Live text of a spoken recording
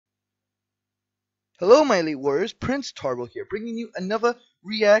Hello my elite warriors, Prince Tarble here, bringing you another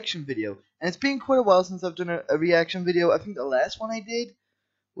reaction video. And it's been quite a while since I've done a reaction video. I think the last one I did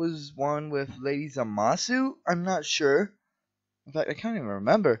was one with Lady Zamasu. I'm not sure. In fact, I can't even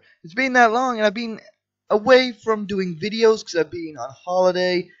remember. It's been that long, and I've been away from doing videos because I've been on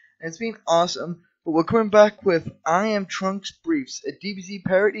holiday, and it's been awesome. But we're coming back with I Am Trunks Briefs, a DBZ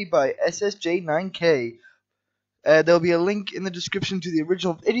parody by SSJ9K. There'll be a link in the description to the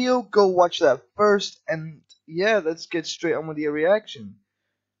original video. Go watch that first, and yeah, let's get straight on with the reaction.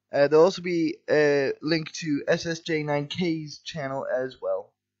 There'll also be a link to SSJ9K's channel as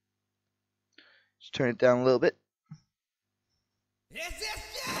well. Just turn it down a little bit.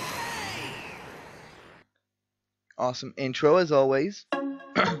 Awesome intro as always.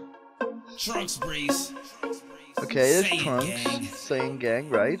 Trunks Breeze. Okay, there's Trunks saying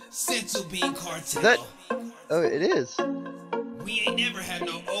gang, right? Sensu Bean Cartel. Is that? Oh, it is. We ain't never had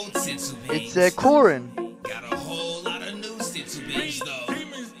no old Sensu Beans. It's Corin. Got a whole lot of new Sensu Beans though.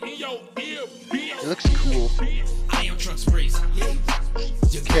 It looks cool. I am Trunks Breeze.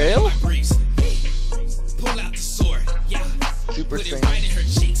 Kale? Pull out the sword. Yeah. Super Put it Saiyan. right in her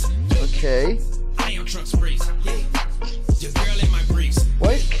cheeks. Okay. I am Trunks Breeze. Your girl in my briefs.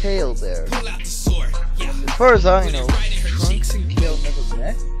 Why is Kale there? Pull out the sword. Yeah. As far as I know, right in her Trunks cheeks. and Kale never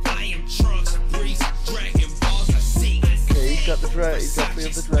met. I am Trunks Breeze. Dragon Balls I see. Okay, he's got the three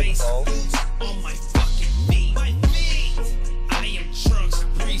of the Dragon Balls. On my fucking feet. I am Trunks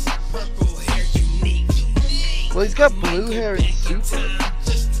Breeze. Purple hair unique. Well, he's got blue hair and super.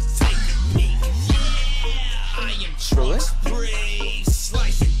 Really?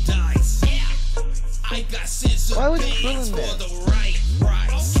 Why was Krillin there?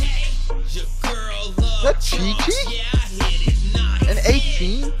 Is that Chi-Chi? An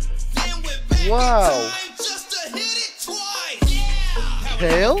 18? Wow.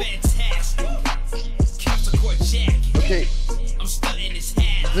 Kale? Okay.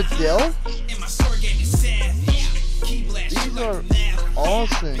 Videl? These are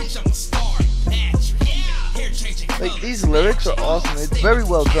awesome. Like, these lyrics are awesome. It's very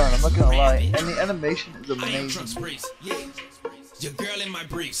well done, I'm not gonna lie. And the animation is amazing. Your girl in my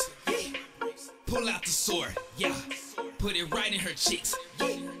briefs. Pull out the sword. Yeah. Put it right in her cheeks.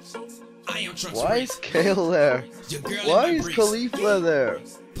 I am Trunks. Why is Kale there? Why is Khalifa there?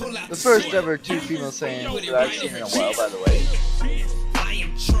 The first ever two female Saiyans that I've seen in a while, by the way. I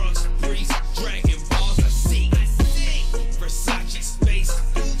am Trunks Breeze. Dragon Balls I see. Versace space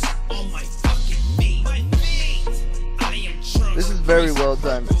boots on my fucking feet. I am Trunks. This is very well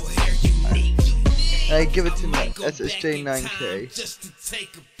done. I give it to SSJ9K. Just to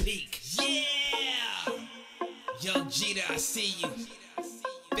take a peek. Yeah. Young Jeter, I see you.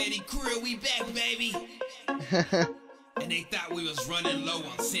 Betty Crew, we back, baby. And they thought we was running low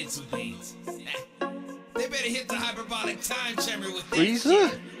on Sensu Beans. They better hit the hyperbolic time chamber with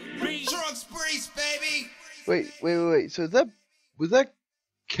Frieza? Trunks Breeze, baby. Wait. So was that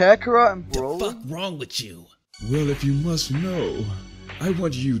Kakarot and Broly? The fuck wrong with you? Well, if you must know, I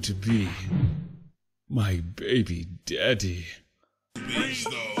want you to be my baby daddy.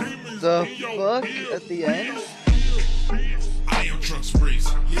 The fuck at the end? I am Trunks Breeze.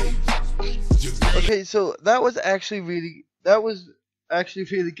 Okay, so that was actually really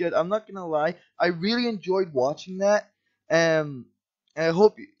good. I'm not gonna lie, I really enjoyed watching that. And I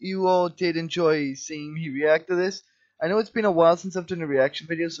hope you all did enjoy seeing me react to this. I know it's been a while since I've done a reaction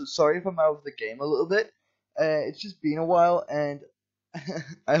video, so sorry if I'm out of the game a little bit. It's just been a while, and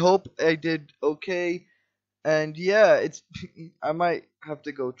I hope I did okay. And yeah, I might have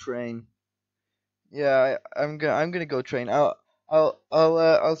to go train. Yeah, I'm gonna go train.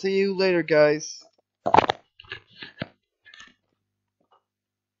 I'll see you later, guys.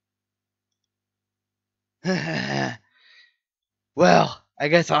 Well, I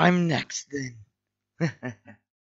guess I'm next then.